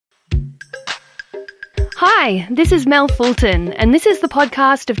Hi, this is Mel Fulton, and this is the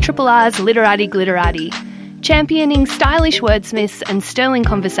podcast of Triple R's Literati Glitterati. Championing stylish wordsmiths and sterling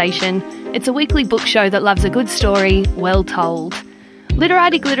conversation, it's a weekly book show that loves a good story, well told.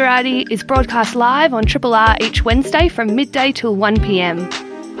 Literati Glitterati is broadcast live on Triple R each Wednesday from midday till 1 p.m.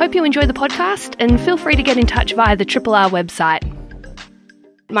 Hope you enjoy the podcast, and feel free to get in touch via the Triple R website.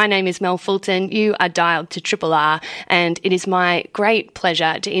 My name is Mel Fulton. You are dialed to Triple R, and it is my great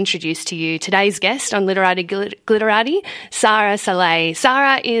pleasure to introduce to you today's guest on Literati Glitterati, Saleh.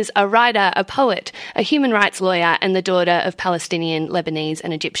 Sarah is a writer, a poet, a human rights lawyer, and the daughter of Palestinian, Lebanese,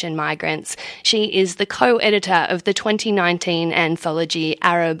 and Egyptian migrants. She is the co-editor of the 2019 anthology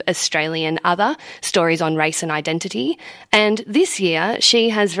Arab Australian Other: Stories on Race and Identity. And this year, she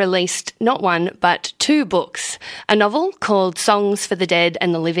has released not one, but two books: a novel called Songs for the Dead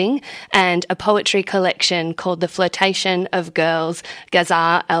and the Living, and a poetry collection called The Flirtation of Girls,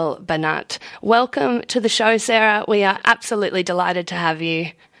 Ghazal El Banat. Welcome to the show, Sarah. We are absolutely delighted to have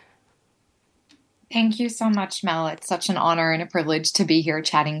you. Thank you so much, Mel. It's such an honor and a privilege to be here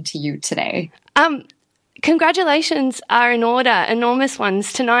chatting to you today. Congratulations are in order, enormous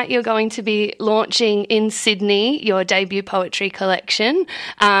ones. Tonight you're going to be launching in Sydney your debut poetry collection.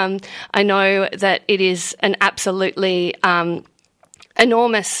 I know that it is an absolutely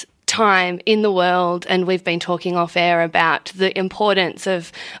enormous time in the world, and we've been talking off air about the importance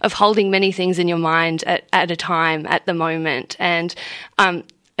of holding many things in your mind at a time, at the moment. And I'd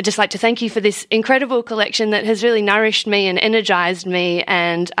just like to thank you for this incredible collection that has really nourished me and energized me,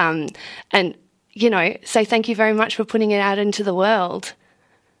 and you know, say thank you very much for putting it out into the world.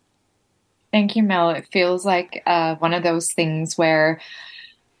 Thank you, Mel. It feels like one of those things where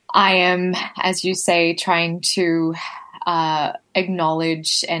I am, as you say, trying to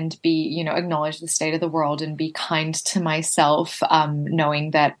acknowledge the state of the world and be kind to myself,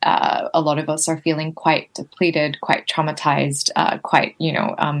 knowing that a lot of us are feeling quite depleted, quite traumatized,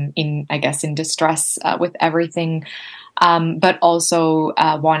 in distress with everything. But also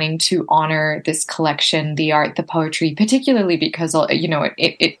wanting to honor this collection, the art, the poetry, particularly because,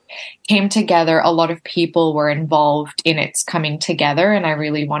 it came together. A lot of people were involved in its coming together, and I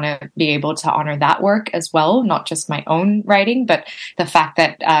really want to be able to honor that work as well, not just my own writing, but the fact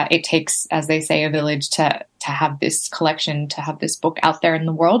that it takes, as they say, a village to have this collection, to have this book out there in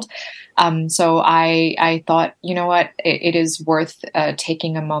the world. So I thought, you know what, it is worth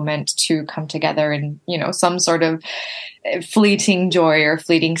taking a moment to come together in, some sort of fleeting joy or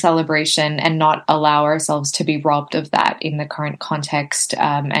fleeting celebration, and not allow ourselves to be robbed of that in the current context,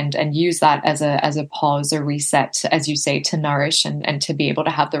 and use that as a pause or reset, as you say, to nourish and to be able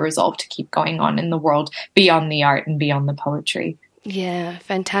to have the resolve to keep going on in the world beyond the art and beyond the poetry. Yeah,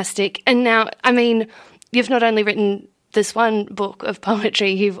 fantastic. And now, I mean, you've not only written this one book of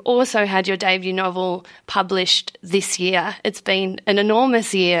poetry, you've also had your debut novel published this year. It's been an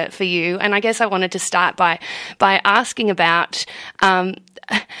enormous year for you. And I guess I wanted to start by asking about, how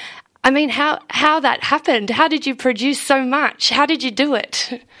that happened. How did you produce so much? How did you do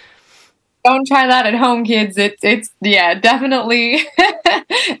it? Don't try that at home, kids. It's definitely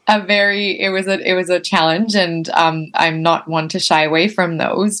it was a challenge, and I'm not one to shy away from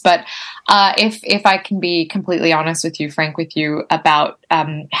those. But if I can be completely honest with you, frank with you about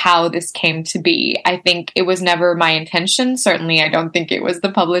how this came to be, I think it was never my intention. Certainly, I don't think it was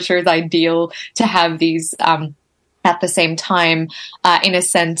the publisher's ideal to have these at the same time, in a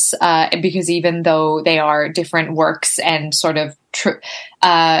sense, because even though they are different works and sort of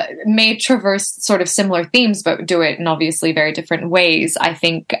may traverse sort of similar themes, but do it in obviously very different ways. I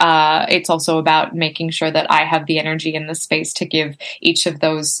think it's also about making sure that I have the energy and the space to give each of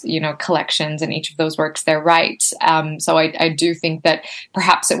those, collections and each of those works their right. So I do think that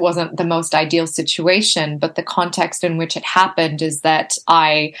perhaps it wasn't the most ideal situation, but the context in which it happened is that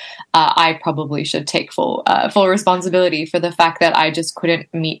I probably should take full responsibility for the fact that I just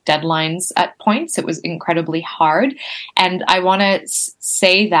couldn't meet deadlines at points. It was incredibly hard, and I want to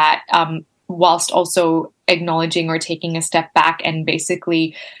say that whilst also acknowledging or taking a step back and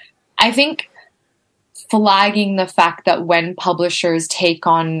basically, I think, flagging the fact that when publishers take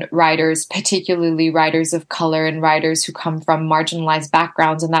on writers, particularly writers of color and writers who come from marginalized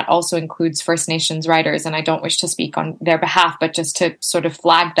backgrounds, and that also includes First Nations writers, and I don't wish to speak on their behalf, but just to sort of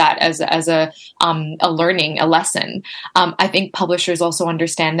flag that as a learning, a lesson. I think publishers also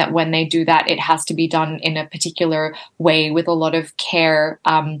understand that when they do that, it has to be done in a particular way with a lot of care,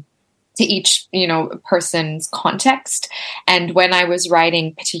 to each, person's context. And when I was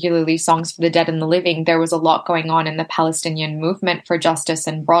writing, particularly Songs for the Dead and the Living, there was a lot going on in the Palestinian movement for justice,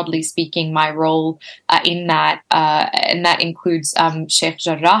 and broadly speaking, my role in that, and that includes Sheikh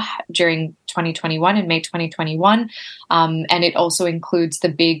Jarrah during 2021, in May 2021. And it also includes the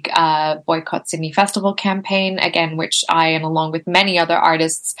big Boycott Sydney Festival campaign, again, which I, and along with many other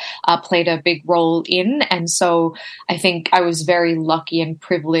artists, played a big role in. And so I think I was very lucky and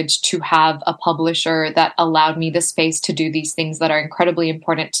privileged to have a publisher that allowed me the space to do these things that are incredibly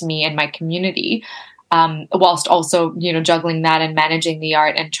important to me and my community. Whilst also, juggling that and managing the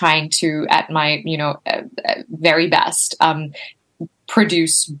art and trying to, at my, very best,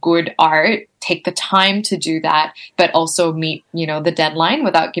 produce good art, take the time to do that, but also meet, the deadline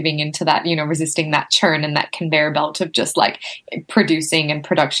without giving into that, resisting that churn and that conveyor belt of just like producing and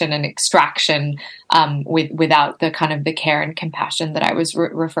production and extraction, without the kind of the care and compassion that I was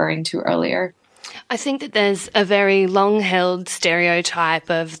referring to earlier. I think that there's a very long-held stereotype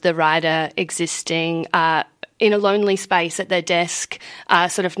of the writer existing in a lonely space at their desk,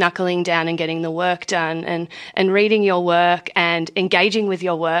 sort of knuckling down and getting the work done, and reading your work and engaging with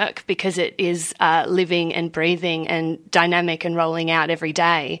your work because it is living and breathing and dynamic and rolling out every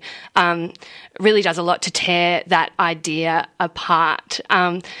day, really does a lot to tear that idea apart.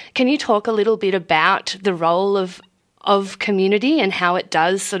 Can you talk a little bit about the role of community and how it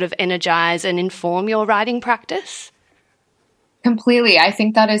does sort of energize and inform your writing practice? Completely. I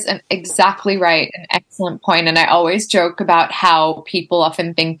think that is exactly right. An excellent point. And I always joke about how people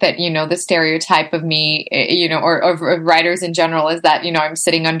often think that, the stereotype of me, or of writers in general is that, I'm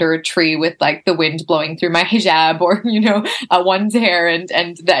sitting under a tree with like the wind blowing through my hijab or, one's hair and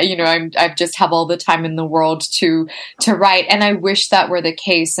that, I just have all the time in the world to write. And I wish that were the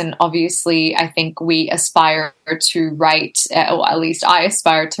case. And obviously I think we aspire to write, or at least I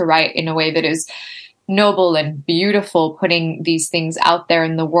aspire to write in a way that is noble and beautiful, putting these things out there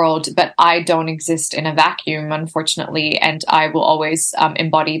in the world, but I don't exist in a vacuum, unfortunately, and I will always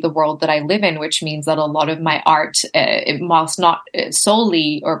embody the world that I live in, which means that a lot of my art, whilst not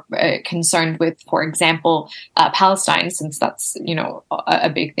solely or concerned with, for example, Palestine, since that's, a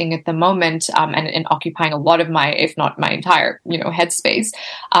big thing at the moment, and occupying a lot of my, if not my entire, headspace,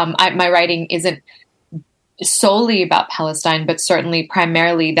 my writing isn't solely about Palestine, but certainly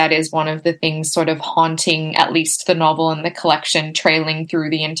primarily that is one of the things sort of haunting at least the novel and the collection, trailing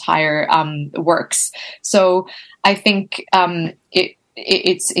through the entire works. So I think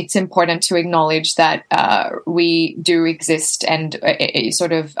it's important to acknowledge that we do exist and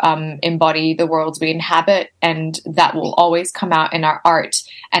sort of embody the worlds we inhabit, and that will always come out in our art.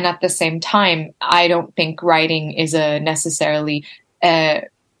 And at the same time, I don't think writing is a necessarily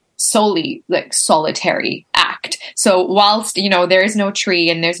solely like solitary act. So whilst, there is no tree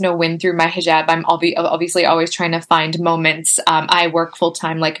and there's no wind through my hijab, I'm obviously always trying to find moments. I work full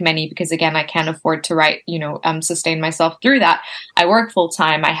time like many, because again, I can't afford to write, sustain myself through that. I work full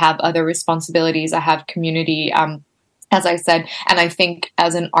time. I have other responsibilities. I have community, as I said, and I think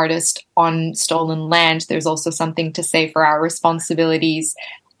as an artist on stolen land, there's also something to say for our responsibilities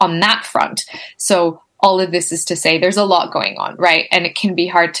on that front. So all of this is to say there's a lot going on, right? And it can be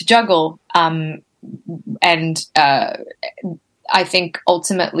hard to juggle. And I think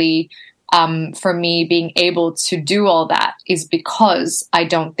ultimately, for me, being able to do all that is because I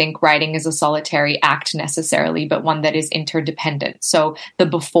don't think writing is a solitary act necessarily, but one that is interdependent. So the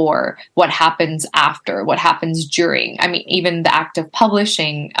before, what happens after, what happens during. I mean, even the act of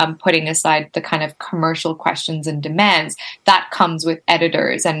publishing, putting aside the kind of commercial questions and demands, that comes with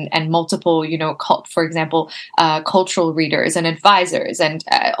editors and multiple, for example, cultural readers and advisors and,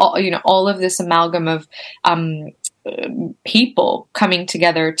 all of this amalgam of, people coming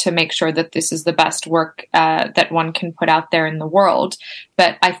together to make sure that this is the best work that one can put out there in the world.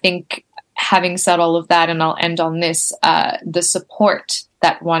 But I think having said all of that, and I'll end on this, the support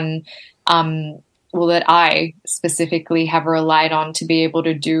that one, that I specifically have relied on to be able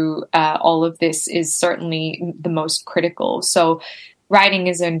to do all of this is certainly the most critical. So writing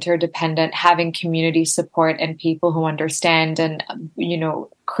is interdependent, having community support and people who understand and,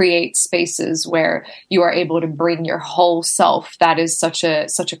 create spaces where you are able to bring your whole self. That is such a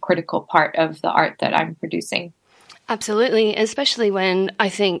critical part of the art that I'm producing. Absolutely, especially when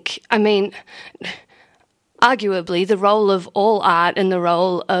arguably, the role of all art and the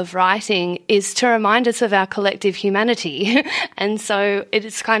role of writing is to remind us of our collective humanity. And so it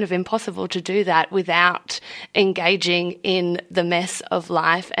is kind of impossible to do that without engaging in the mess of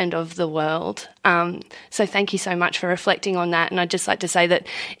life and of the world. So thank you so much for reflecting on that. And I'd just like to say that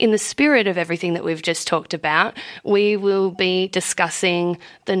in the spirit of everything that we've just talked about, we will be discussing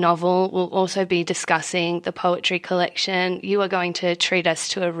the novel. We'll also be discussing the poetry collection. You are going to treat us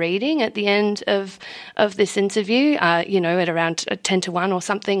to a reading at the end of this interview, at around 10 to 1 or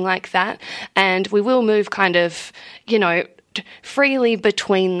something like that. And we will move kind of, freely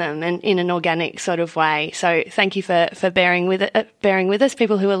between them and in an organic sort of way. So thank you for bearing with us,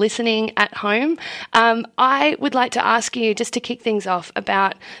 people who are listening at home. I would like to ask you, just to kick things off,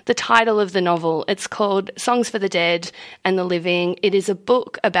 about the title of the novel. It's called Songs for the Dead and the Living. It is a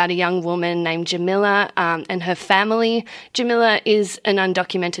book about a young woman named Jamila and her family. Jamila is an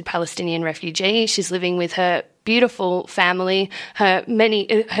undocumented Palestinian refugee. She's living with her beautiful family, her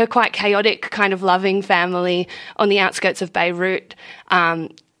quite chaotic, kind of loving family on the outskirts of Beirut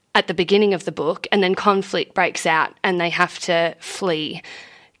at the beginning of the book, and then conflict breaks out and they have to flee.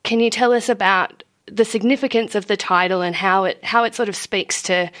 Can you tell us about the significance of the title and how it sort of speaks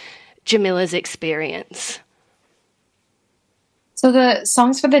to Jamila's experience? So the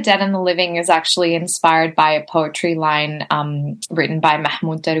Songs for the Dead and the Living is actually inspired by a poetry line written by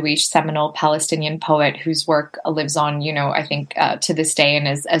Mahmoud Darwish, seminal Palestinian poet whose work lives on, I think to this day and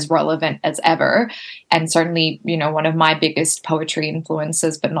is as relevant as ever. And certainly, one of my biggest poetry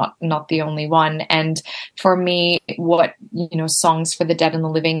influences, but not the only one. And for me, what, Songs for the Dead and the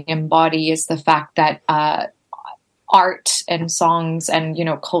Living embody is the fact that art and songs and,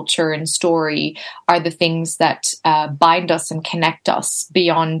 culture and story are the things that bind us and connect us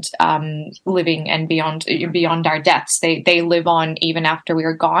beyond living and beyond our deaths. They live on even after we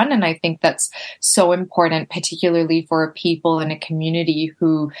are gone. And I think that's so important, particularly for people in a community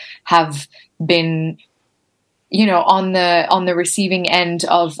who have been on the receiving end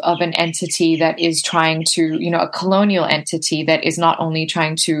of an entity that is trying to, a colonial entity that is not only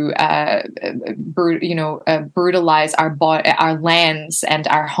trying to, brutalize our lands and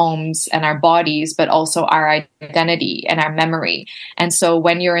our homes and our bodies, but also our identity and our memory. And so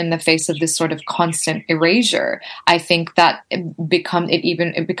when you're in the face of this sort of constant erasure, I think that it becomes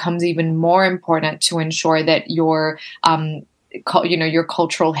even more important to ensure that your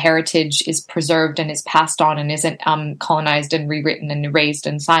cultural heritage is preserved and is passed on and isn't colonized and rewritten and erased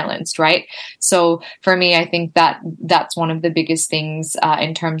and silenced, right? So for me, I think that that's one of the biggest things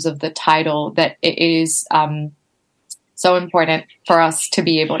in terms of the title, that it is so important for us to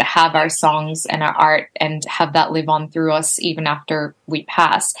be able to have our songs and our art and have that live on through us even after we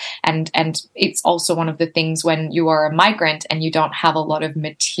pass. And it's also one of the things when you are a migrant and you don't have a lot of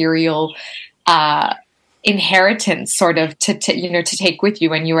material inheritance sort of to take with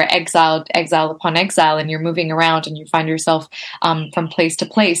you, when you are exile upon exile and you're moving around and you find yourself from place to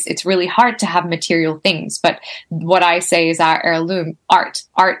place. It's really hard to have material things, but what I say is our heirloom. Art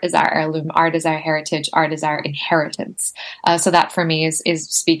is our heirloom. Art is our heritage. Art is our inheritance. So that for me is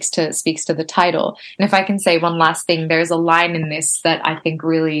speaks to the title. And if I can say one last thing, there's a line in this that I think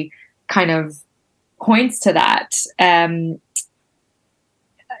really kind of points to that.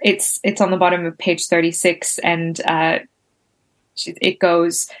 It's on the bottom of page 36, and it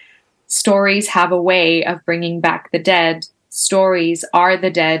goes, "Stories have a way of bringing back the dead. Stories are the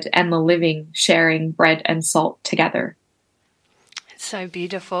dead and the living sharing bread and salt together." It's so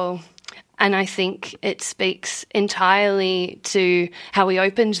beautiful. And I think it speaks entirely to how we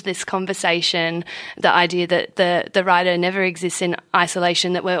opened this conversation, the idea that the writer never exists in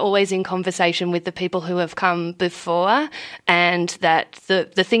isolation, that we're always in conversation with the people who have come before, and that the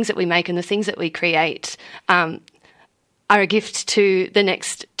things that we make and the things that we create are a gift to the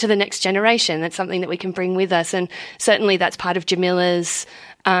next generation. That's something that we can bring with us. And certainly that's part of Jamila's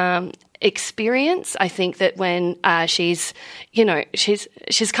experience. I think that when she's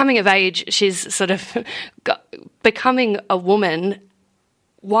coming of age, she's sort of becoming a woman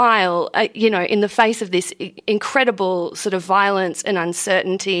while, in the face of this incredible sort of violence and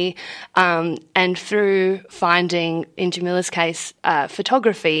uncertainty, and through finding, in Jamila's case,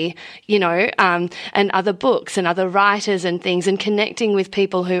 photography, and other books and other writers and things, and connecting with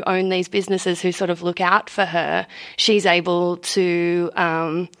people who own these businesses who sort of look out for her, she's able to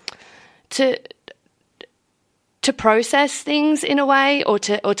process things in a way, or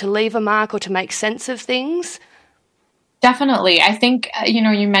to leave a mark, or to make sense of things. Definitely. I think,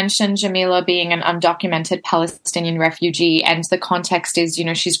 you mentioned Jamila being an undocumented Palestinian refugee, and the context is,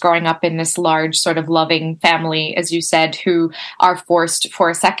 she's growing up in this large sort of loving family, as you said, who are forced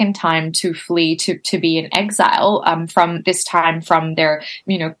for a second time to flee to be in exile, from this time from their,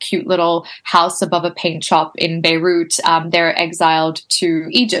 cute little house above a paint shop in Beirut. They're exiled to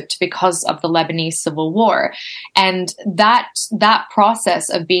Egypt because of the Lebanese civil war. And that process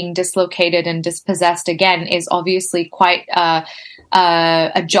of being dislocated and dispossessed again is obviously quite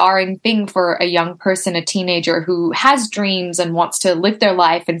a jarring thing for a young person, a teenager who has dreams and wants to live their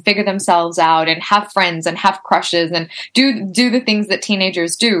life and figure themselves out and have friends and have crushes and do the things that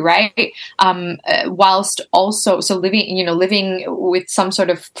teenagers do, right? Whilst also living with some sort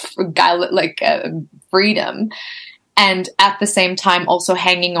of freedom. and at the same time also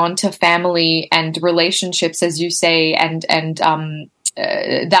hanging on to family and relationships, as you say, and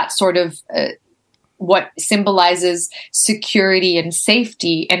that sort of what symbolizes security and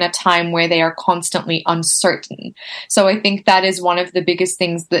safety in a time where they are constantly uncertain. So I think that is one of the biggest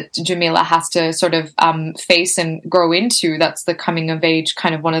things that Jamila has to sort of face and grow into. That's the coming of age,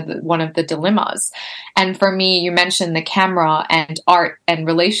 kind of one of the dilemmas. And for me, you mentioned the camera and art and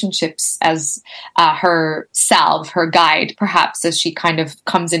relationships as her salve, her guide, perhaps, as she kind of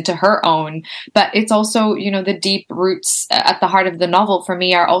comes into her own. But it's also, the deep roots at the heart of the novel for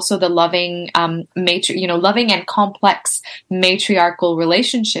me are also the loving loving and complex matriarchal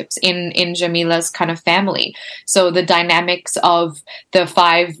relationships in Jamila's kind of family. So the dynamics of the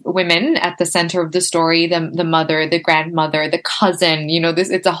 5 women at the center of the story, the mother, the grandmother, the cousin,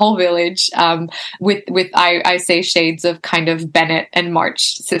 it's a whole village, with I say shades of kind of Bennett and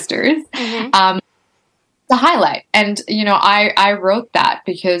March sisters. Mm-hmm. The highlight. And, I wrote that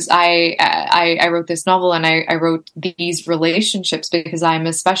because I wrote this novel, and I wrote these relationships because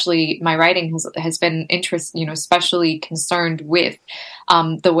my writing has been especially concerned with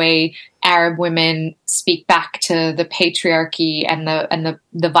the way Arab women speak back to the patriarchy and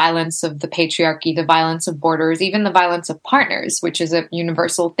the violence of the patriarchy, the violence of borders, even the violence of partners, which is a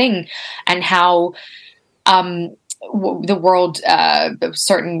universal thing, and how the world,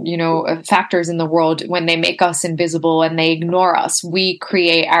 certain, factors in the world, when they make us invisible and they ignore us, we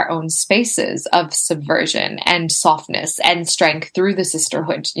create our own spaces of subversion and softness and strength through the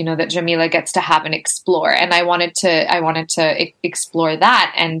sisterhood, that Jamila gets to have and explore. And I wanted to explore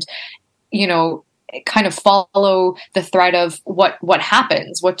that and, kind of follow the thread of what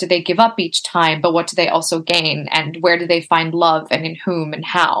happens, what do they give up each time, but what do they also gain, and where do they find love, and in whom and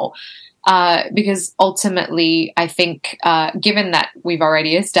how. Because ultimately, I think, given that we've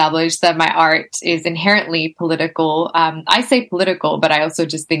already established that my art is inherently political, I say political, but I also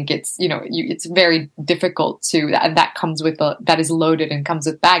just think it's, it's very difficult that comes with that is loaded and comes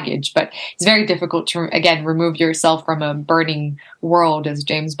with baggage, but it's very difficult to, again, remove yourself from a burning world, as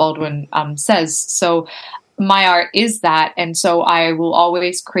James Baldwin says. So my art is that. And so I will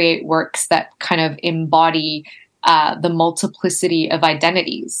always create works that kind of embody the multiplicity of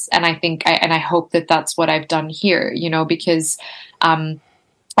identities. And I think, and I hope that that's what I've done here, because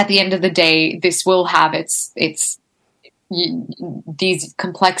at the end of the day, this will have these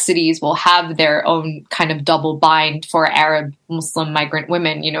complexities will have their own kind of double bind for Arab Muslim migrant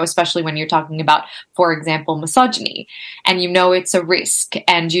women, especially when you're talking about, for example, misogyny. And it's a risk,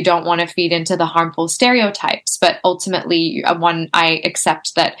 and you don't want to feed into the harmful stereotypes. But ultimately, I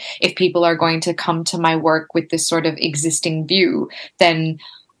accept that if people are going to come to my work with this sort of existing view, then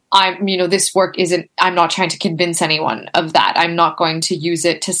this work I'm not trying to convince anyone of that. I'm not going to use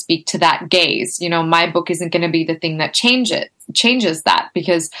it to speak to that gaze. My book isn't going to be the thing that changes that,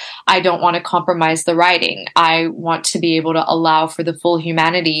 because I don't want to compromise the writing. I want to be able to allow for the full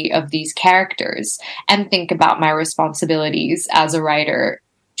humanity of these characters and think about my responsibilities as a writer,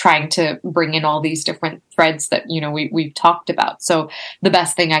 trying to bring in all these different threads that, we've talked about. So the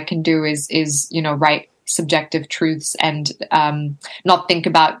best thing I can do is write subjective truths and not think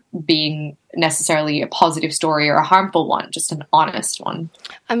about being necessarily a positive story or a harmful one, just an honest one.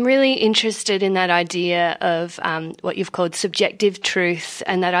 I'm really interested in that idea of what you've called subjective truth,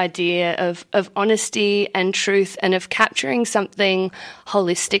 and that idea of honesty and truth, and of capturing something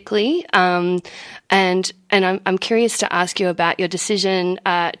holistically. And I'm curious to ask you about your decision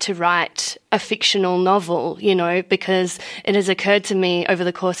to write a fictional novel, because it has occurred to me over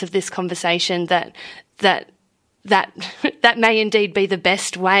the course of this conversation that may indeed be the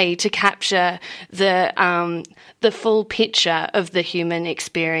best way to capture the full picture of the human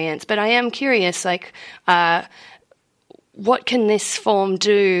experience. But I am curious, what can this form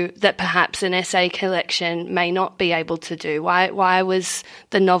do that perhaps an essay collection may not be able to do? Why was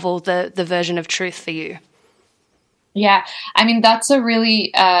the novel the version of truth for you? Yeah, that's a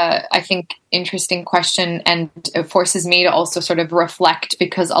really, I think, interesting question, and it forces me to also sort of reflect,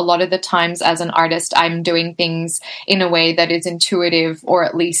 because a lot of the times as an artist, I'm doing things in a way that is intuitive, or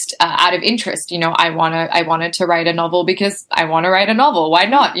at least out of interest. I wanted to write a novel because I want to write a novel. Why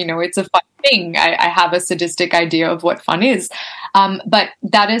not? It's a fun thing. I have a sadistic idea of what fun is. But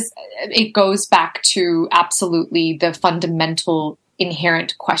it goes back to absolutely the fundamental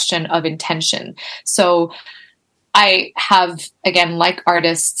inherent question of intention. So I have, again, like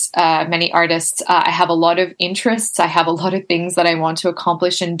artists, many artists, I have a lot of interests. I have a lot of things that I want to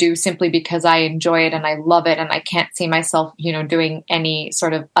accomplish and do simply because I enjoy it and I love it. And I can't see myself, doing any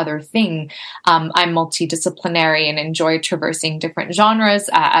sort of other thing. I'm multidisciplinary and enjoy traversing different genres,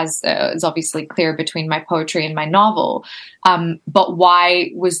 as is obviously clear between my poetry and my novel. But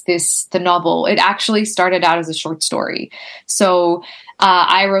why was this the novel? It actually started out as a short story. So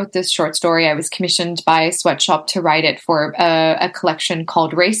I wrote this short story. I was commissioned by Sweatshop to write it for a collection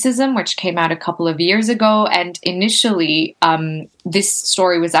called Racism, which came out a couple of years ago. And initially, this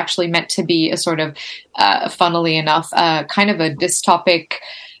story was actually meant to be a sort of, funnily enough, kind of a dystopic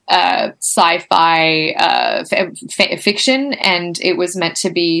sci-fi fiction, and it was meant to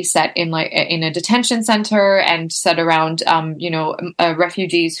be set in in a detention center and set around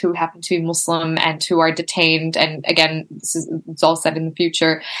refugees who happen to be Muslim and who are detained. And again, it's all set in the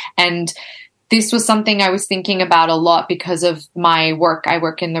future. And this was something I was thinking about a lot because of my work. I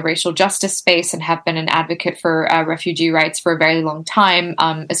work in the racial justice space and have been an advocate for refugee rights for a very long time,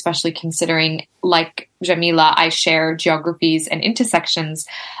 especially considering, like Jamila, I share geographies and intersections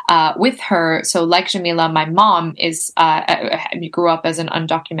with her. So like Jamila, my mom grew up as an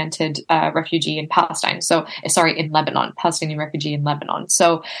undocumented refugee in Palestine. In Lebanon, Palestinian refugee in Lebanon.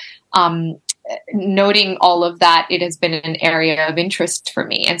 So noting all of that, it has been an area of interest for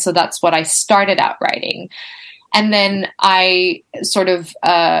me. And so that's what I started out writing. And then I sort of,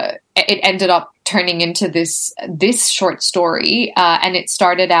 it ended up turning into this short story. And it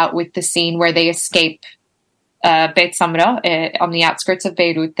started out with the scene where they escape Beit Samra on the outskirts of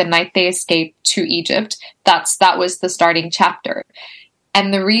Beirut, the night they escape to Egypt. That was the starting chapter.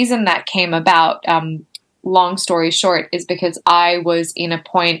 And the reason that came about, long story short, is because I was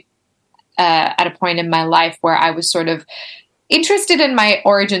at a point in my life where I was sort of interested in my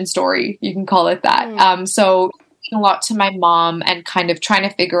origin story, you can call it that. So a lot to my mom and kind of trying to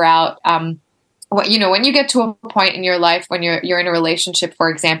figure out when you get to a point in your life when you're in a relationship, for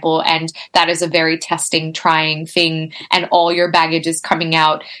example, and that is a very testing, trying thing, and all your baggage is coming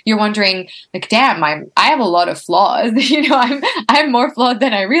out, you're wondering, like, damn, I have a lot of flaws. I'm more flawed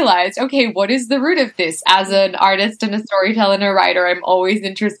than I realized. Okay, what is the root of this? As an artist and a storyteller and a writer, I'm always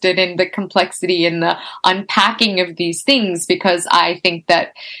interested in the complexity and the unpacking of these things, because I think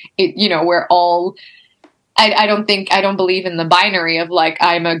that we're all. I don't believe in the binary of like,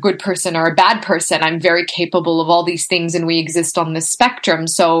 I'm a good person or a bad person. I'm very capable of all these things and we exist on this spectrum.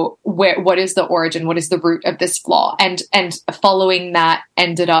 So what is the origin? What is the root of this flaw? And following that,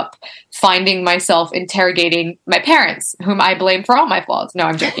 ended up finding myself interrogating my parents, whom I blame for all my flaws. No,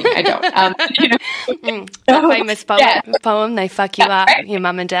 I'm joking. I don't. The famous poem, they fuck you up, right? Your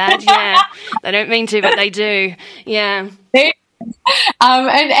mum and dad. Yeah. They don't mean to, but they do. Yeah.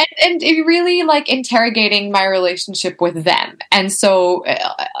 And it really like interrogating my relationship with them. And so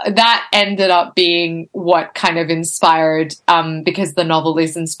that ended up being what kind of inspired, because the novel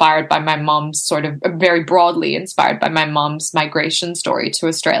is inspired by my mom's sort of very broadly inspired by my mom's migration story to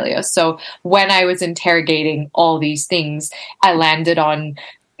Australia. So when I was interrogating all these things, I landed on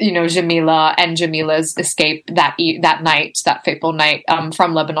Jamila and Jamila's escape that night, that fateful night,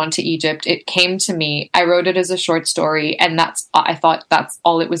 from Lebanon to Egypt. It came to me. I wrote it as a short story, and I thought that's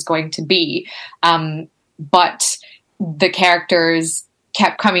all it was going to be. But the characters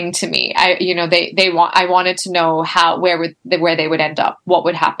kept coming to me. I wanted to know where they would end up, what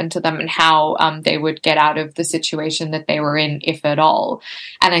would happen to them, and how they would get out of the situation that they were in, if at all.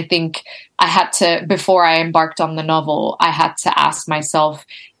 And I think I had to, before I embarked on the novel, I had to ask myself,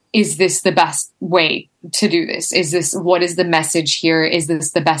 is this the best way to do this? What is the message here? Is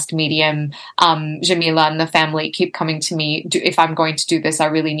this the best medium? Jamila and the family keep coming to me. If I'm going to do this, I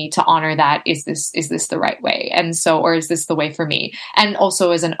really need to honor that. Is this the right way? And so, or is this the way for me? And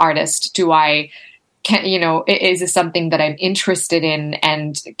also as an artist, is this something that I'm interested in,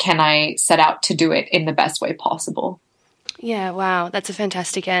 and can I set out to do it in the best way possible? Yeah, wow, that's a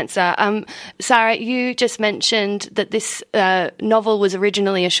fantastic answer. Sarah, you just mentioned that this novel was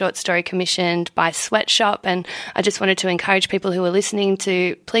originally a short story commissioned by Sweatshop, and I just wanted to encourage people who are listening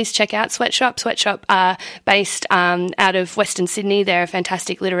to please check out Sweatshop. Sweatshop are based out of Western Sydney. They're a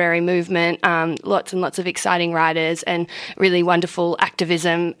fantastic literary movement, lots and lots of exciting writers and really wonderful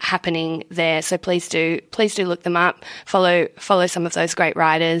activism happening there. So please do look them up, follow some of those great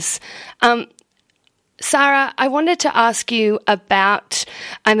writers. Sarah, I wanted to ask you about,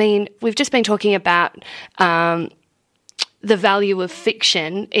 we've just been talking about the value of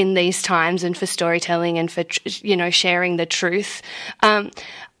fiction in these times and for storytelling and for, sharing the truth.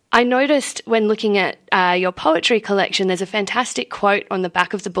 I noticed when looking at your poetry collection, there's a fantastic quote on the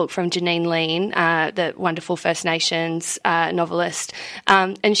back of the book from Janine Lean, the wonderful First Nations novelist,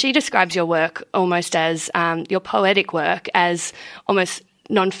 and she describes your work almost as your poetic work as almost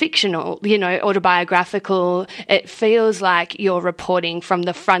non-fictional, autobiographical. It feels like you're reporting from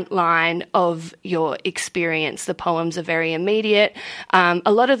the front line of your experience. The poems are very immediate.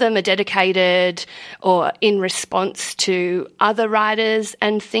 A lot of them are dedicated or in response to other writers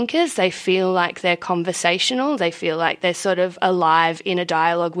and thinkers. They feel like they're conversational. They feel like they're sort of alive in a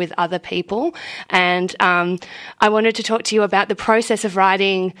dialogue with other people. And I wanted to talk to you about the process of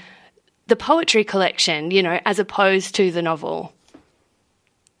writing the poetry collection, as opposed to the novel.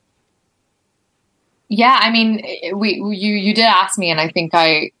 Yeah, I mean, you did ask me, and I think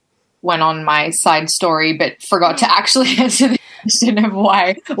I went on my side story, but forgot to actually answer the question of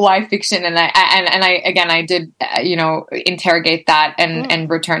why fiction. And I did interrogate that and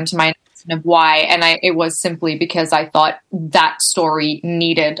return to my question of why. And it was simply because I thought that story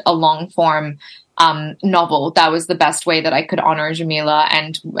needed a long form novel. That was the best way that I could honor Jamila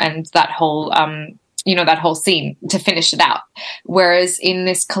and that whole that whole scene to finish it out. Whereas in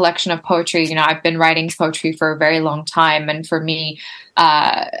this collection of poetry, I've been writing poetry for a very long time. And for me,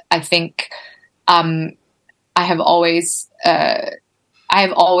 I think I have always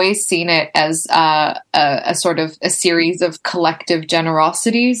seen it as a sort of a series of collective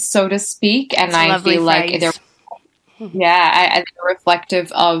generosities, so to speak. And I feel like they're they're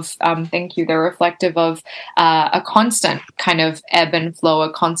reflective of, thank you. They're reflective of a constant kind of ebb and flow,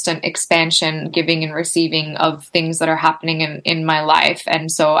 a constant expansion, giving and receiving of things that are happening in my life.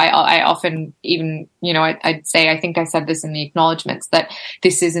 And so I often even, I'd say, I think I said this in the acknowledgements, that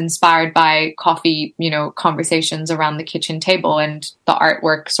this is inspired by coffee, conversations around the kitchen table, and the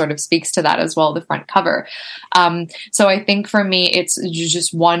artwork sort of speaks to that as well, the front cover. So I think for me, it's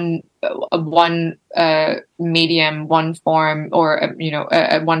just one medium, one form, or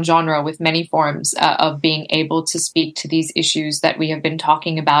one genre with many forms of being able to speak to these issues that we have been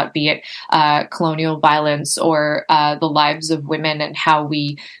talking about, be it colonial violence or the lives of women and how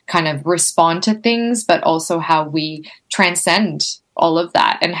we kind of respond to things, but also how we transcend all of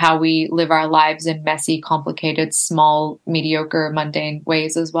that and how we live our lives in messy, complicated, small, mediocre, mundane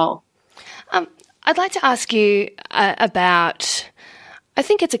ways as well. I'd like to ask you about, I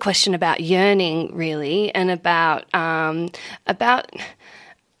think it's a question about yearning, really, and about the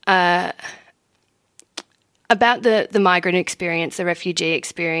migrant experience, the refugee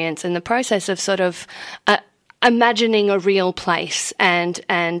experience, and the process of sort of imagining a real place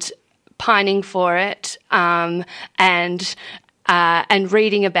and pining for it, and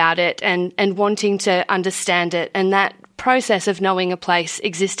reading about it and wanting to understand it, and that process of knowing a place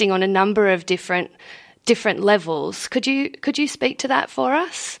existing on a number of different levels. Could you speak to that for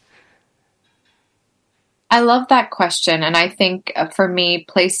us? I love that question. And I think for me,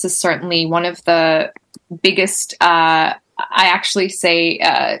 place is certainly one of the biggest, I actually say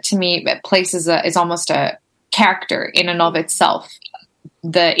to me, place is almost a character in and of itself.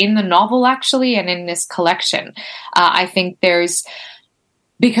 In the novel, actually, and in this collection, I think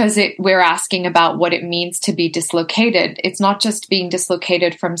because we're asking about what it means to be dislocated. It's not just being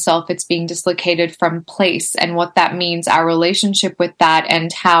dislocated from self, it's being dislocated from place, and what that means, our relationship with that,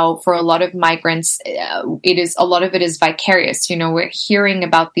 and how for a lot of migrants, a lot of it is vicarious. We're hearing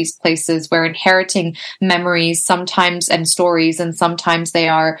about these places, we're inheriting memories sometimes and stories, and sometimes they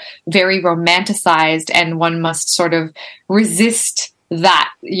are very romanticized, and one must sort of resist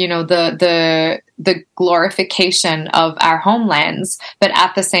that, the glorification of our homelands, but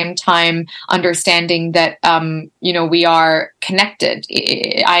at the same time, understanding that, we are connected.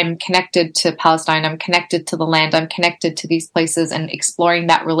 I'm connected to Palestine. I'm connected to the land. I'm connected to these places, and exploring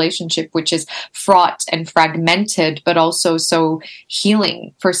that relationship, which is fraught and fragmented, but also so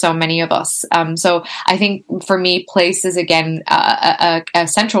healing for so many of us. So I think for me, place is again a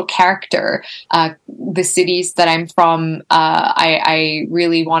central character. The cities that I'm from, I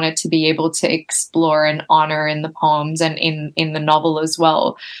really wanted to be able to explore and honor in the poems and in the novel as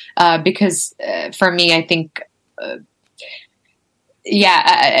well, because for me, I think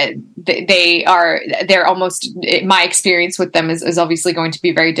they're almost, my experience with them is obviously going to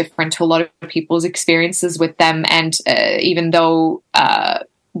be very different to a lot of people's experiences with them. And even though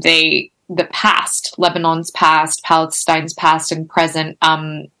the past, Lebanon's past, Palestine's past and present,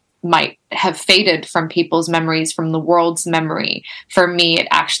 might have faded from people's memories, from the world's memory, for me, it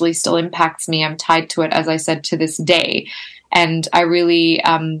actually still impacts me. I'm tied to it, as I said, to this day. And I really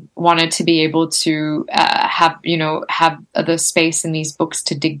wanted to be able to have the space in these books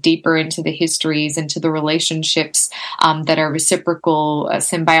to dig deeper into the histories, into the relationships that are reciprocal,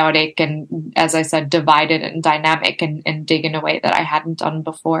 symbiotic, and, as I said, divided and dynamic, and dig in a way that I hadn't done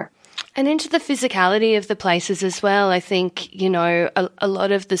before. And into the physicality of the places as well. I think, a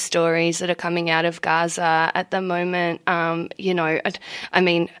lot of the stories that are coming out of Gaza at the moment,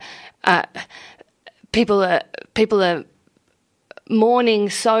 people are mourning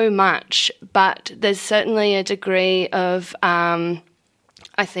so much, but there's certainly a degree of,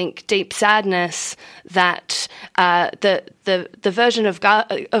 I think, deep sadness that the version of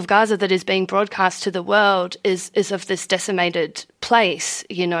Gaza that is being broadcast to the world is of this decimated place,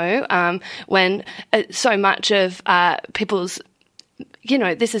 when so much of people's,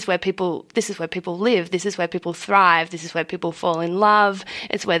 this is where people live, this is where people thrive, this is where people fall in love,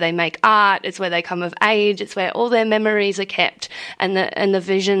 it's where they make art, it's where they come of age, it's where all their memories are kept, and the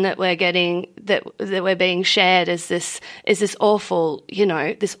vision that we're getting, that we're being shared is this awful,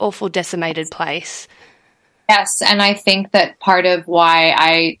 this awful decimated place. Yes, and I think that part of why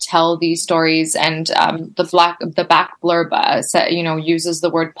I tell these stories, and the back blurb, uses the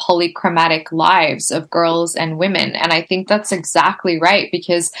word polychromatic lives of girls and women, and I think that's exactly right,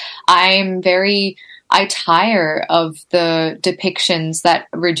 because I tire of the depictions that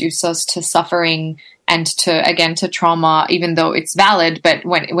reduce us to suffering and to trauma, even though it's valid, but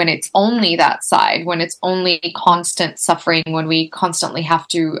when it's only that side, when it's only constant suffering, when we constantly have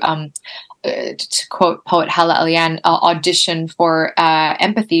to quote poet Hala Alian, audition for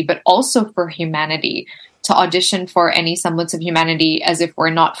empathy, but also for humanity, to audition for any semblance of humanity as if we're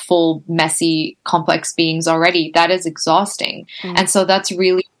not full, messy, complex beings already. That is exhausting. Mm. And so that's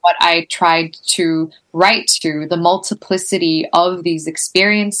really what I tried to write to, the multiplicity of these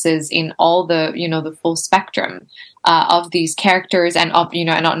experiences in all the, the full spectrum of these characters, and of,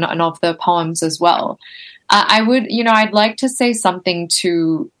 and of the poems as well. I'd like to say something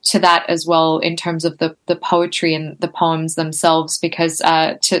to that as well, in terms of the poetry and the poems themselves, because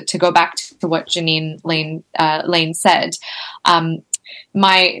to go back to what Janine Lane said,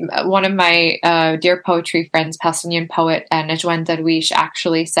 one of my dear poetry friends, Palestinian poet Najwan Darwish,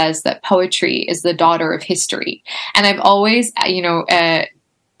 actually says that poetry is the daughter of history, and I've always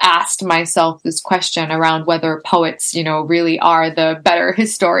asked myself this question around whether poets, really are the better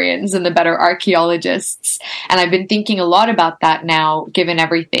historians and the better archaeologists. And I've been thinking a lot about that now, given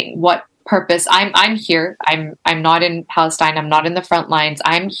everything. What purpose? I'm here. I'm not in Palestine. I'm not in the front lines.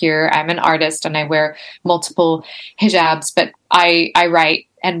 I'm here. I'm an artist, and I wear multiple hijabs, but I write.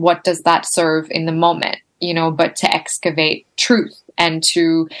 And what does that serve in the moment? But to excavate truth, and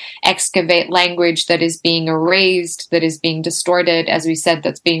to excavate language that is being erased, that is being distorted, as we said,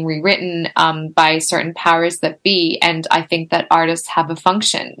 that's being rewritten by certain powers that be. And I think that artists have a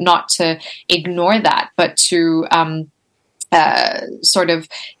function, not to ignore that, but to sort of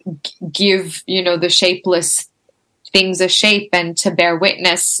give, the shapeless things a shape, and to bear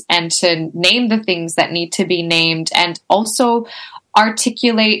witness, and to name the things that need to be named, and also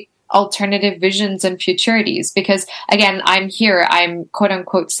articulate alternative visions and futurities, because again, I'm here, I'm quote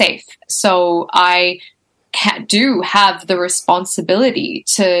unquote safe. So I do have the responsibility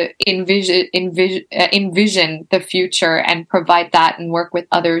to envision the future, and provide that, and work with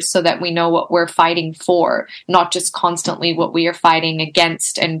others so that we know what we're fighting for, not just constantly what we are fighting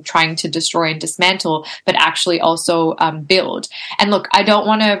against and trying to destroy and dismantle, but actually also build. And look, I don't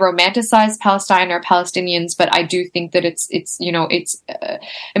want to romanticize Palestine or Palestinians, but I do think that it's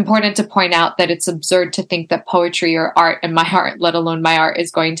important to point out that it's absurd to think that poetry or art, and my art, let alone my art,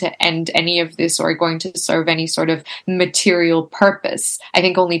 is going to end any of this, or going to serve any sort of material purpose. I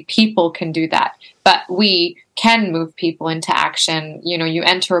think only people can do that, but we can move people into action. You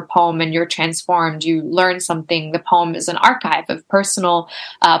enter a poem and you're transformed, you learn something. The poem is an archive of personal,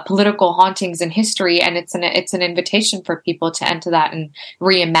 political hauntings and history, and it's an invitation for people to enter that and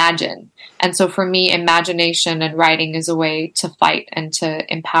reimagine. And so for me, imagination and writing is a way to fight and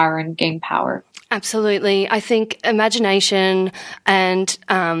to empower and gain power. Absolutely. I think imagination and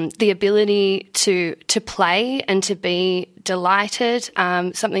the ability to play and to be delighted,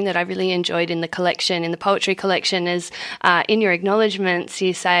 something that I really enjoyed in the collection, in the poetry collection, is in your acknowledgements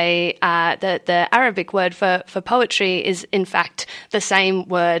you say that the Arabic word for poetry is in fact the same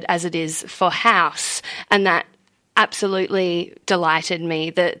word as it is for house, and that absolutely delighted me,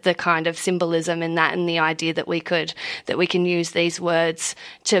 the kind of symbolism in that, and the idea that we can use these words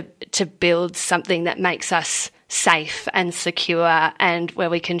to build something that makes us safe and secure, and where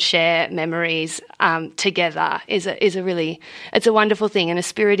we can share memories together is a really, it's a wonderful thing and a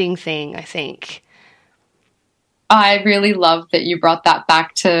spiriting thing, I think. I really love that you brought that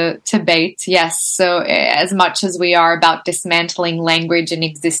back to Bait. Yes. So as much as we are about dismantling language and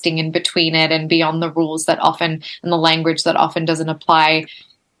existing in between it and beyond the rules that often, and the language that often doesn't apply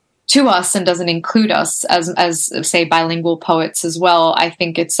to us and doesn't include us as say bilingual poets as well, I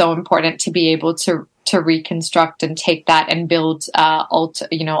think it's so important to be able to reconstruct and take that and build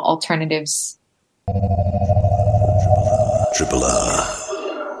alternatives. Triple R.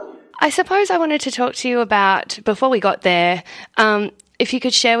 I suppose I wanted to talk to you about, before we got there, if you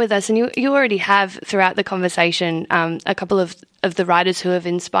could share with us, and you already have throughout the conversation, a couple of the writers who have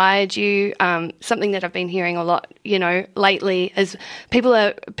inspired you. Something that I've been hearing a lot, lately, is people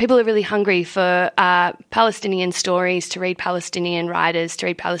are really hungry for Palestinian stories, to read Palestinian writers, to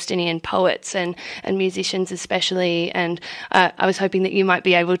read Palestinian poets and musicians especially. And I was hoping that you might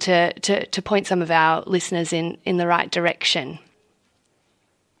be able to point some of our listeners in the right direction.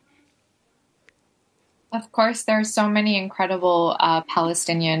 Of course, there are so many incredible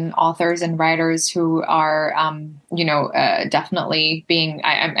Palestinian authors and writers who are, definitely being,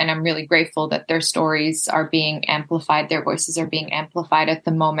 and I'm really grateful that their stories are being amplified, their voices are being amplified at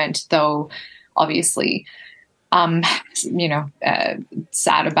the moment, though obviously,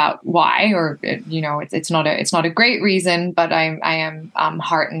 sad about why, or it's not a great reason, but I am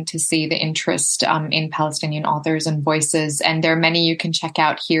heartened to see the interest in Palestinian authors and voices, and there are many you can check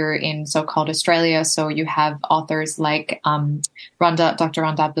out here in so-called Australia. So you have authors like Dr.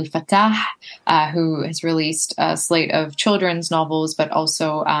 Randa Abdel Fattah, who has released a slate of children's novels, but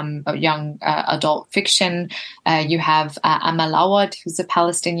also young adult fiction. You have Amal Awad, who's a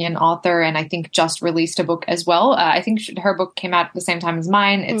Palestinian author, and I think just released a book as well. I think her book came out at the same time as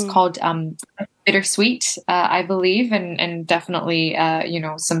mine. It's called Bittersweet, I believe, and definitely,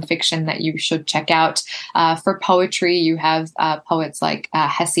 some fiction that you should check out. For poetry, you have poets like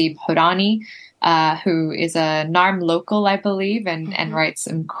Hasib Horani, who is a Narm local, I believe, and writes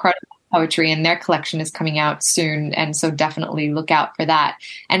incredible poetry, and their collection is coming out soon, and so definitely look out for that.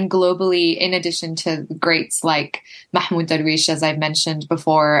 And globally, in addition to greats like Mahmoud Darwish, as I've mentioned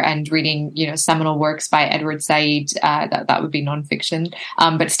before, and reading seminal works by Edward Said, that would be nonfiction,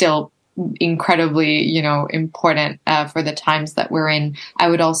 but still incredibly important for the times that we're in. I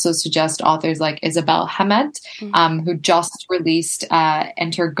would also suggest authors like Isabel Hamed, who just released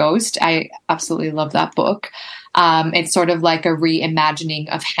Enter Ghost. I absolutely love that book. It's sort of like a reimagining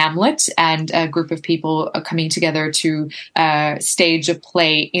of Hamlet, and a group of people coming together to stage a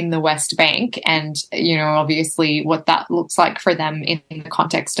play in the West Bank, and obviously what that looks like for them in the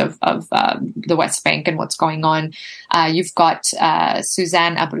context of the West Bank and what's going on. You've got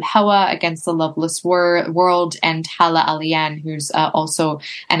Suzanne Abul Hawa, Against the Loveless World, and Hala Alian, who's also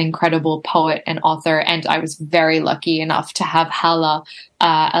an incredible poet and author. And I was very lucky enough to have Hala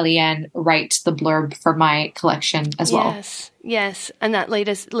Alian write the blurb for my collection as well. Yes, and that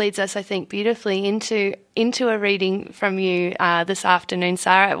leads us, I think, beautifully into a reading from you this afternoon,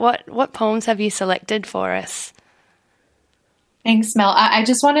 Sarah. What poems have you selected for us? Thanks, Mel. I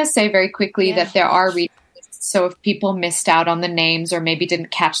just want to say very quickly that there are reading lists, so if people missed out on the names or maybe didn't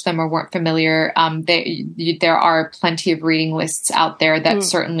catch them or weren't familiar, there are plenty of reading lists out there that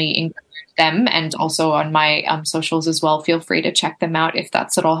certainly include them, and also on my socials as well. Feel free to check them out if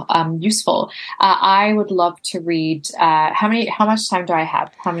that's at all useful. I would love to read. How much time do I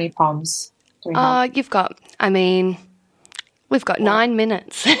have? How many poems do we have? We've got 9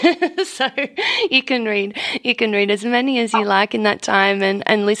 minutes, so you can read as many as you like in that time.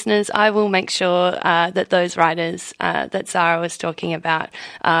 And listeners, I will make sure that those writers that Sarah was talking about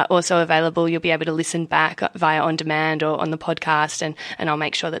are also available. You'll be able to listen back via on demand or on the podcast, and I'll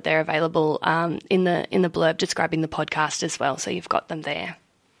make sure that they're available in the blurb describing the podcast as well. So you've got them there.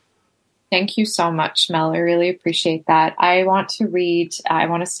 Thank you so much, Mel. I really appreciate that. I want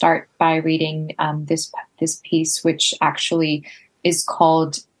to start by reading this piece, which actually is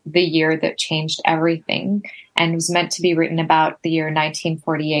called The Year That Changed Everything, and was meant to be written about the year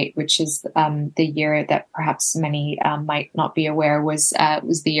 1948, which is the year that perhaps many might not be aware was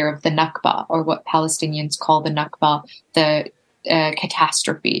the year of the Nakba, or what Palestinians call the Nakba, the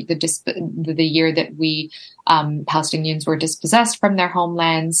catastrophe, the year that we Palestinians were dispossessed from their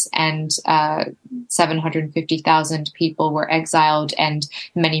homelands, and 750,000 people were exiled and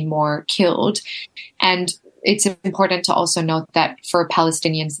many more killed. And it's important to also note that for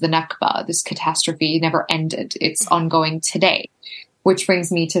Palestinians, the Nakba, this catastrophe, never ended. It's ongoing today. Which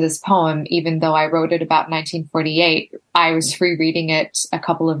brings me to this poem. Even though I wrote it about 1948, I was rereading it a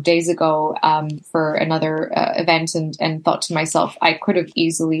couple of days ago for another event, and thought to myself, I could have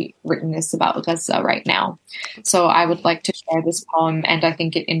easily written this about Gaza right now. So I would like to share this poem, and I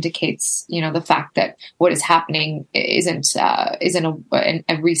think it indicates, the fact that what is happening isn't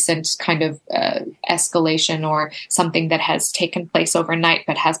a recent kind of escalation or something that has taken place overnight,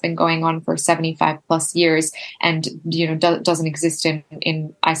 but has been going on for 75 plus years, and doesn't exist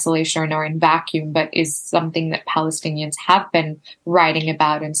in isolation or in vacuum, but is something that Palestinians have been writing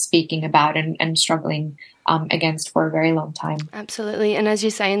about and speaking about and struggling against for a very long time. Absolutely. And as you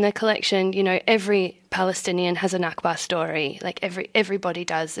say in the collection, every Palestinian has a Nakba story. Like everybody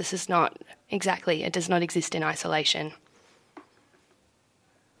does. This is not exactly, it does not exist in isolation.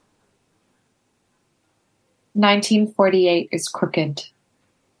 1948 is crooked,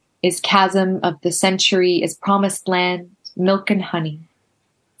 is chasm of the century, is promised land, milk and honey.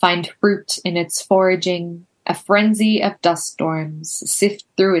 Find fruit in its foraging, a frenzy of dust storms, sift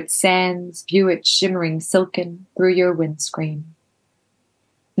through its sands, view it shimmering silken through your windscreen.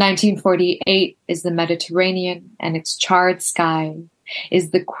 1948 is the Mediterranean and its charred sky, is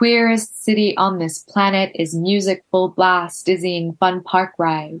the queerest city on this planet, is music full blast, dizzying fun park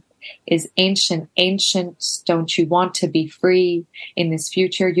ride, is ancient, don't you want to be free in this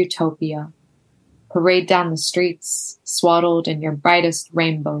future utopia? Parade down the streets, swaddled in your brightest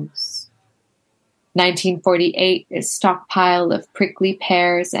rainbows. 1948 is stockpile of prickly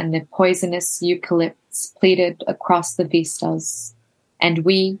pears and the poisonous eucalypts pleated across the vistas. And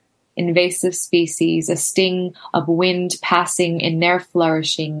we, invasive species, a sting of wind passing in their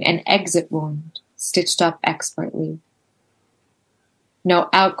flourishing, an exit wound stitched up expertly. No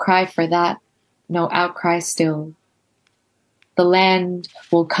outcry for that, no outcry still. The land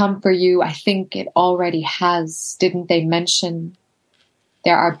will come for you. I think it already has. Didn't they mention?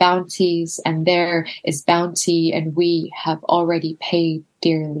 There are bounties and there is bounty, and we have already paid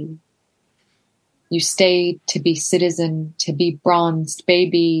dearly. You stayed to be citizen, to be bronzed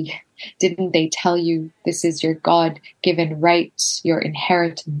baby. Didn't they tell you this is your God-given right, your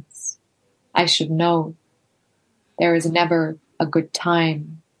inheritance? I should know. There is never a good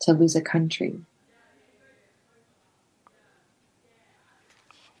time to lose a country.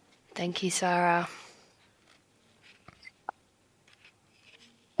 Thank you, Sarah.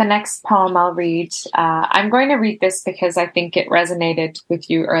 The next poem I'll read, I'm going to read this because I think it resonated with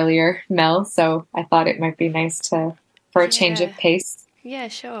you earlier, Mel, so I thought it might be nice for a change of pace. Yeah,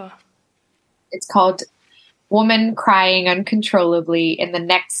 sure. It's called Woman Crying Uncontrollably in the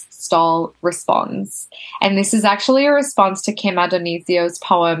Next Stall Responds. And this is actually a response to Kim Adonisio's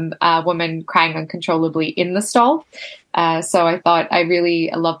poem, Woman Crying Uncontrollably in the Stall. So I thought I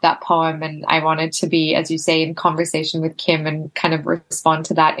really loved that poem, and I wanted to be, as you say, in conversation with Kim and kind of respond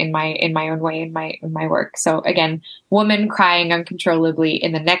to that in my own way, in my work. So again, Woman Crying Uncontrollably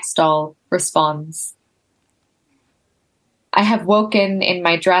in the Next Stall Responds. I have woken in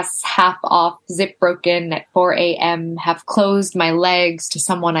my dress half off, zip broken at 4 a.m., have closed my legs to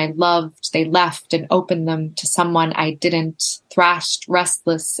someone I loved. They left and opened them to someone I didn't. Thrashed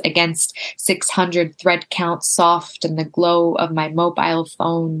restless against 600 thread count soft in the glow of my mobile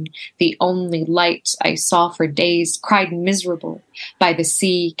phone. The only light I saw for days, cried miserable by the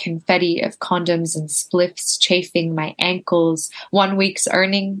sea, confetti of condoms and spliffs chafing my ankles. 1 week's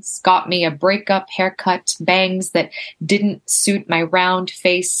earnings got me a breakup haircut, bangs that didn't suit my round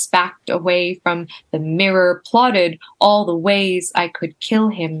face, backed away from the mirror, plotted all the ways I could kill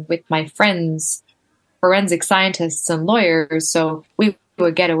him with my friends, forensic scientists and lawyers, so we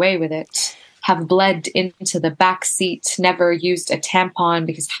would get away with it. Have bled into the back seat, never used a tampon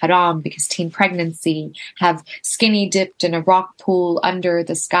because haram, because teen pregnancy. Have skinny dipped in a rock pool under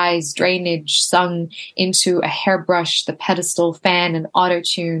the sky's drainage, sung into a hairbrush, the pedestal fan and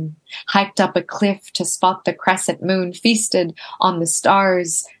auto-tune. Hiked up a cliff to spot the crescent moon, feasted on the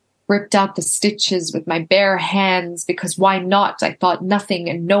stars, ripped out the stitches with my bare hands, because why not? I thought nothing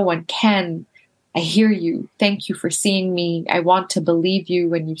and no one can. I hear you. Thank you for seeing me. I want to believe you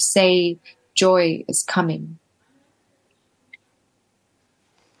when you say joy is coming.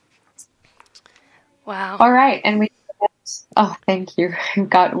 Wow. All right. And thank you. We've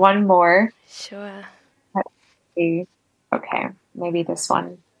got one more. Sure. Let's see. Okay. Maybe this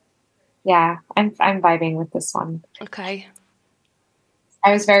one. Yeah. I'm vibing with this one. Okay.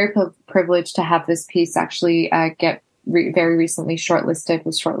 I was very privileged to have this piece actually get very recently was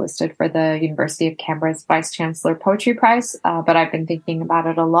shortlisted for the University of Canberra's Vice Chancellor Poetry Prize, but I've been thinking about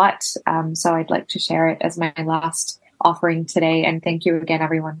it a lot, so I'd like to share it as my last offering today. And thank you again,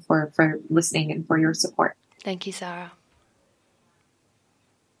 everyone, for listening and for your support. Thank you, Sarah.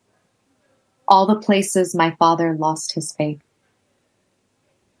 all the places my father lost his faith.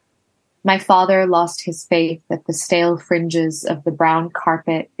 My father lost his faith at the stale fringes of the brown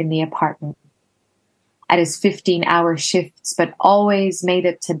carpet in the apartment, at his 15-hour shifts, but always made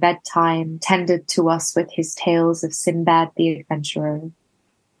it to bedtime, tended to us with his tales of Sinbad the Adventurer.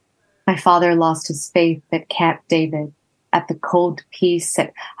 My father lost his faith at Camp David, at the cold peace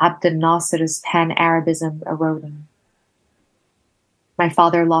at Abdel Nasser's pan-Arabism eroding. My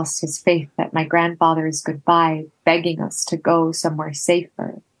father lost his faith at my grandfather's goodbye, begging us to go somewhere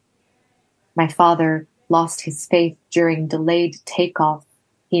safer. My father lost his faith during delayed takeoff.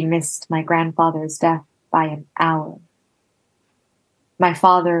 He missed my grandfather's death by an hour. My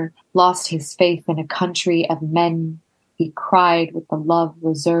father lost his faith in a country of men. He cried with the love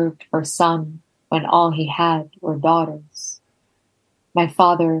reserved for son when all he had were daughters. My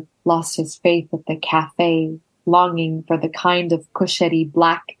father lost his faith at the cafe, longing for the kind of kushari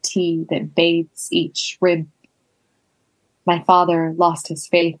black tea that bathes each rib. My father lost his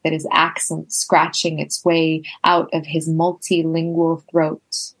faith at his accent scratching its way out of his multilingual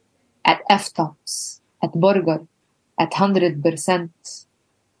throat, at F-tops, at burger, at 100%,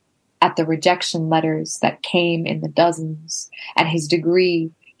 at the rejection letters that came in the dozens, at his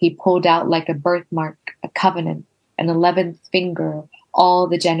degree he pulled out like a birthmark, a covenant, an 11th finger, all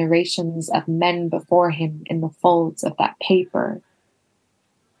the generations of men before him in the folds of that paper.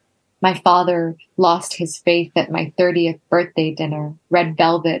 My father lost his faith at my 30th birthday dinner, red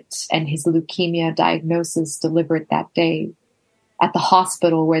velvet, and his leukemia diagnosis delivered that day. At the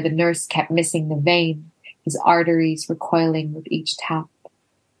hospital where the nurse kept missing the vein, his arteries recoiling with each tap.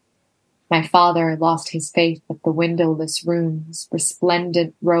 My father lost his faith at the windowless rooms,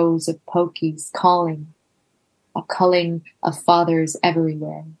 resplendent rows of pokies calling, a culling of fathers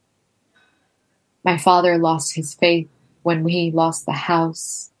everywhere. My father lost his faith when we lost the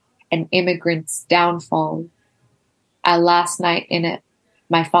house, an immigrant's downfall. Our last night in it,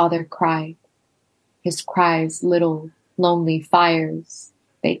 my father cried. His cries, little, lonely fires,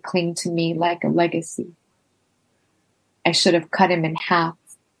 they cling to me like a legacy. I should have cut him in half.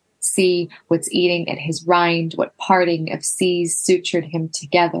 See what's eating at his rind, what parting of seas sutured him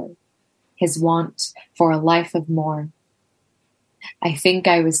together, his want for a life of more. I think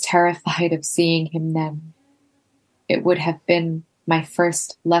I was terrified of seeing him then. It would have been my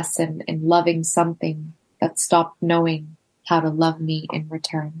first lesson in loving something that stopped knowing how to love me in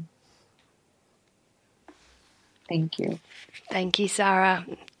return. Thank you. Thank you, Sarah.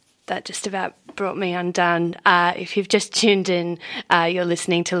 That just about brought me undone. If you've just tuned in, you're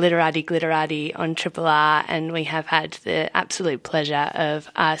listening to Literati Glitterati on Triple R, and we have had the absolute pleasure of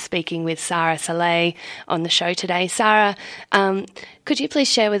speaking with Sarah Saleh on the show today. Sarah, could you please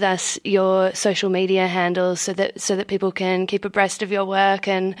share with us your social media handles so that people can keep abreast of your work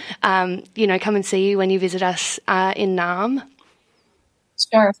and come and see you when you visit us in Naarm?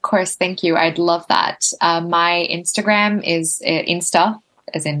 Sure, of course. Thank you. I'd love that. My Instagram is Insta,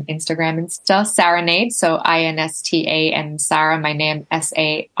 as in Instagram Insta, Saranade. So INSTA, and Sarah, my name,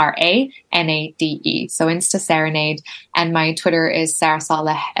 SARANADE. So Insta Saranade. And my Twitter is Sarah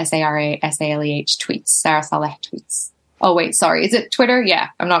Saleh, SARASALEH tweets, Sarah Saleh tweets. Oh, wait, sorry. Is it Twitter? Yeah,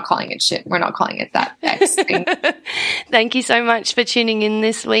 I'm not calling it shit. We're not calling it that X thing. Thank you so much for tuning in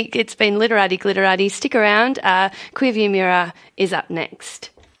this week. It's been Literati Glitterati. Stick around. Queerview Mirror is up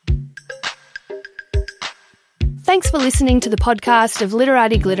next. Thanks for listening to the podcast of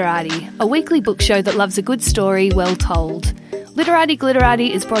Literati Glitterati, a weekly book show that loves a good story well told. Literati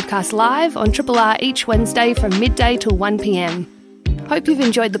Glitterati is broadcast live on Triple R each Wednesday from midday till 1 p.m. Hope you've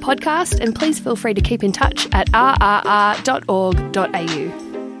enjoyed the podcast, and please feel free to keep in touch at rrr.org.au.